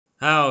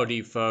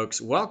Howdy folks,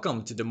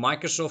 welcome to the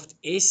Microsoft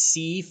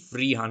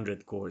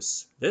SC-300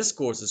 course. This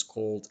course is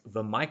called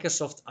the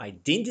Microsoft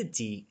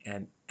Identity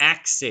and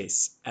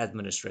Access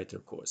Administrator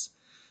course.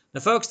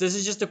 Now folks, this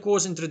is just a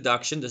course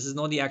introduction. This is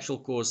not the actual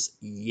course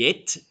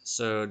yet.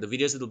 So the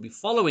videos that will be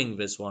following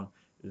this one,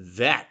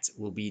 that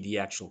will be the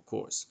actual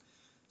course.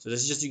 So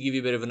this is just to give you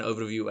a bit of an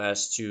overview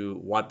as to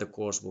what the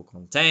course will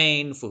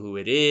contain, for who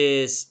it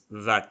is,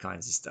 that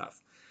kinds of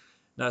stuff.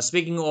 Now,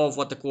 speaking of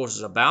what the course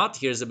is about,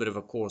 here's a bit of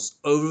a course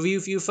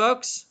overview for you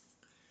folks.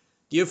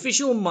 The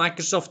official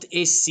Microsoft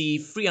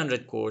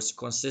SC-300 course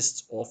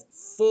consists of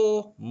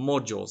 4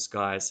 modules,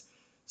 guys.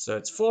 So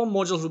it's 4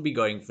 modules we'll be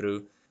going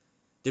through.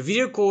 The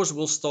video course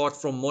will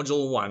start from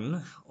module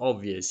 1,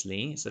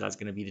 obviously. So that's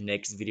going to be the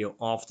next video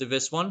after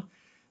this one.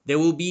 There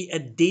will be a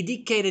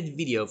dedicated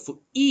video for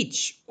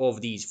each of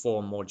these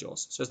 4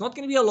 modules. So it's not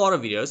going to be a lot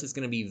of videos. It's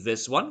going to be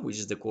this one, which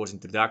is the course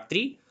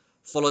introductory,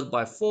 followed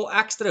by 4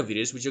 extra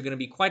videos, which are going to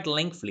be quite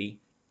lengthy,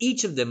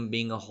 each of them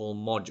being a whole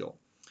module.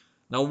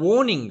 Now,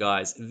 warning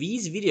guys,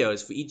 these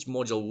videos for each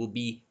module will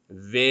be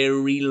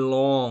very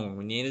long.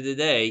 At the end of the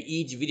day,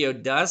 each video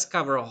does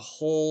cover a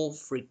whole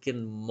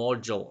freaking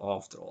module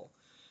after all.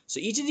 So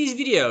each of these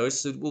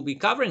videos that will be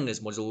covering this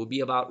module will be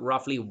about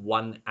roughly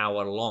 1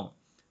 hour long.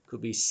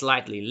 Could be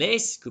slightly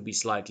less, could be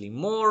slightly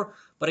more,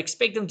 but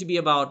expect them to be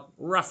about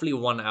roughly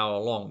 1 hour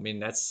long. I mean,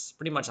 that's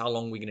pretty much how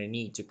long we're going to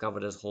need to cover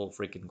this whole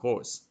freaking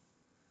course.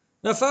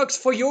 Now folks,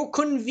 for your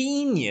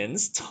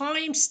convenience,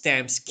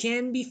 timestamps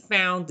can be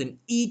found in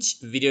each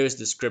video's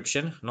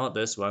description. Not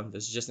this one,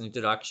 this is just an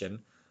introduction.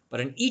 But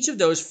in each of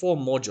those 4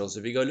 modules,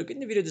 if you go look in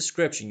the video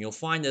description, you'll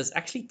find there's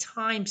actually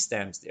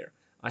timestamps there.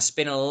 I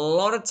spent a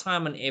lot of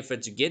time and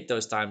effort to get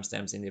those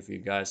timestamps in there for you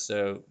guys,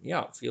 so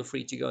yeah, feel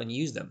free to go and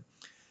use them.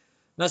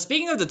 Now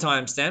speaking of the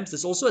timestamps,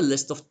 there's also a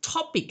list of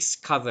topics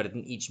covered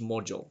in each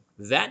module.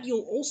 That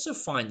you'll also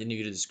find in the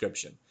video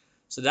description.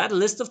 So that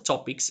list of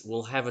topics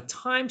will have a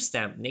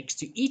timestamp next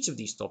to each of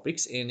these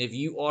topics, and if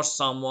you are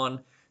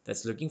someone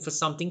that's looking for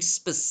something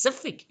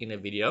specific in a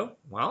video,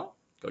 well,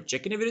 go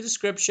check in the video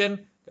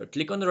description, go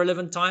click on the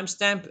relevant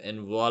timestamp,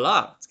 and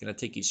voila, it's going to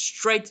take you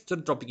straight to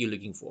the topic you're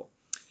looking for.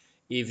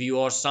 If you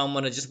are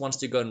someone that just wants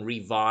to go and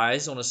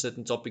revise on a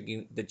certain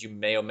topic that you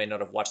may or may not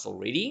have watched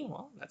already,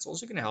 well, that's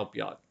also going to help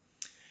you out.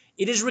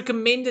 It is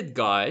recommended,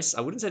 guys,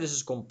 I wouldn't say this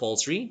is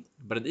compulsory,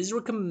 but it is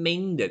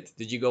recommended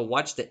that you go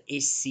watch the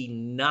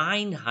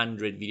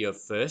SC-900 video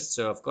first.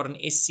 So I've got an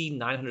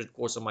SC-900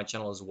 course on my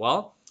channel as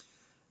well.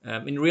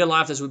 In real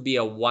life, this would be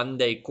a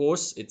 1-day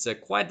course. It's a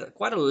quite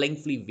a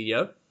lengthy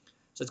video.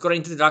 So it's got an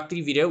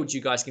introductory video, which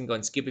you guys can go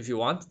and skip if you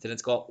want. Then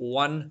it's got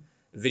one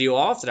video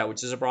after that,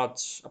 which is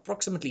about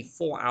approximately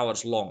 4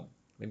 hours long,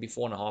 maybe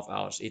 4.5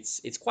 hours.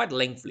 It's quite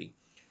lengthy.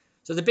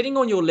 So depending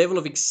on your level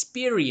of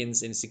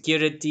experience in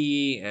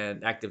security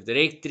and Active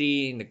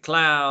Directory, in the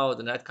cloud,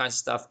 and that kind of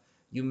stuff,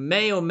 you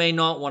may or may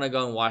not want to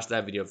go and watch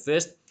that video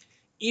first.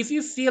 If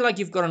you feel like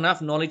you've got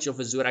enough knowledge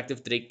of Azure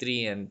Active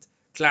Directory and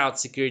cloud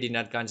security and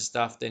that kind of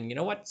stuff, then you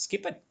know what?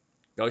 Skip it.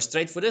 Go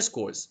straight for this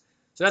course.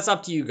 So that's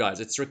up to you guys.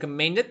 It's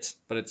recommended,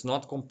 but it's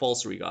not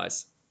compulsory,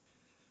 guys.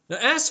 Now,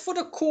 as for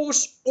the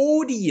course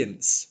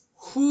audience,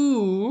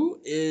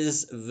 who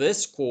is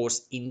this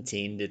course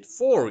intended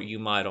for, you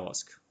might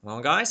ask?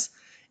 Well, guys,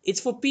 it's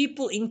for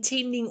people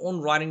intending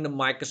on writing the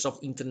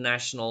Microsoft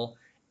International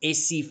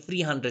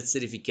SC-300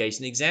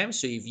 certification exam.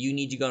 So if you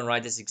need to go and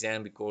write this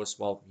exam because,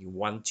 well, you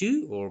want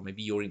to, or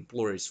maybe your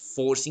employer is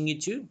forcing you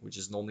to, which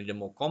is normally the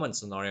more common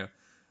scenario,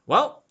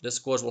 well, this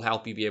course will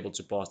help you be able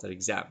to pass that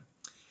exam.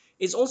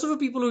 It's also for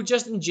people who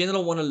just in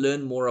general want to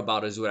learn more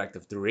about Azure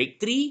Active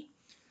Directory.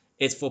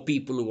 It's for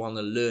people who want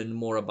to learn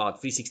more about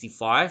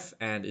 365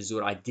 and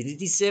Azure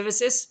Identity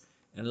Services.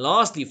 And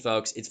lastly,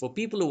 folks, it's for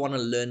people who want to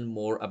learn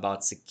more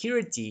about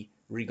security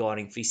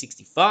regarding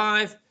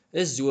 365,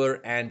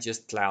 Azure, and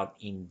just cloud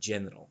in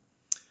general.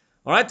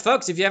 All right,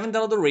 folks, if you haven't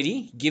done it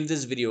already, give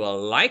this video a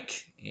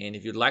like. And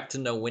if you'd like to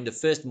know when the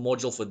first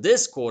module for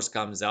this course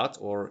comes out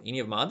or any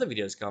of my other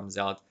videos comes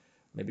out,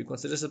 maybe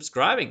consider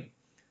subscribing.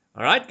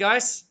 All right,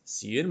 guys,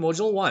 see you in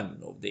module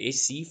 1 of the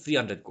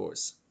SC-300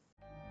 course.